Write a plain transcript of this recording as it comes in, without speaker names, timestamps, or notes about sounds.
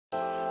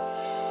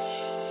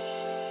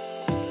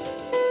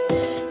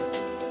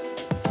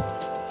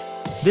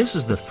This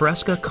is the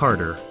Fresca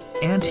Carter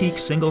antique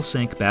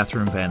single-sink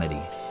bathroom vanity.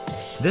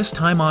 This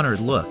time-honored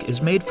look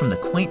is made from the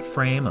quaint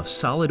frame of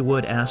solid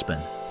wood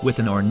aspen with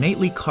an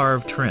ornately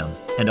carved trim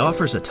and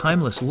offers a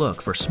timeless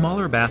look for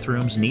smaller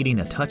bathrooms needing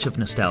a touch of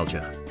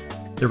nostalgia.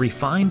 The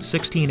refined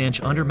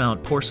 16-inch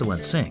undermount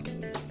porcelain sink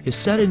is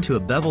set into a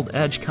beveled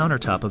edge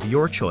countertop of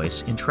your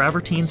choice in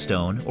travertine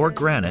stone or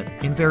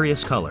granite in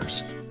various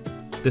colors.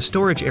 The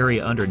storage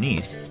area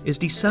underneath is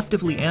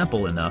deceptively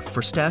ample enough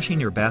for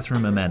stashing your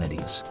bathroom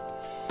amenities.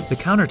 The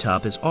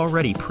countertop is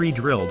already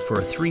pre-drilled for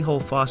a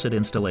 3-hole faucet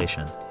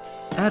installation.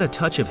 Add a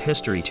touch of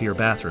history to your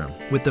bathroom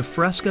with the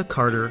Fresca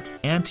Carter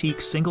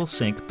Antique Single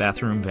Sink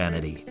Bathroom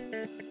Vanity.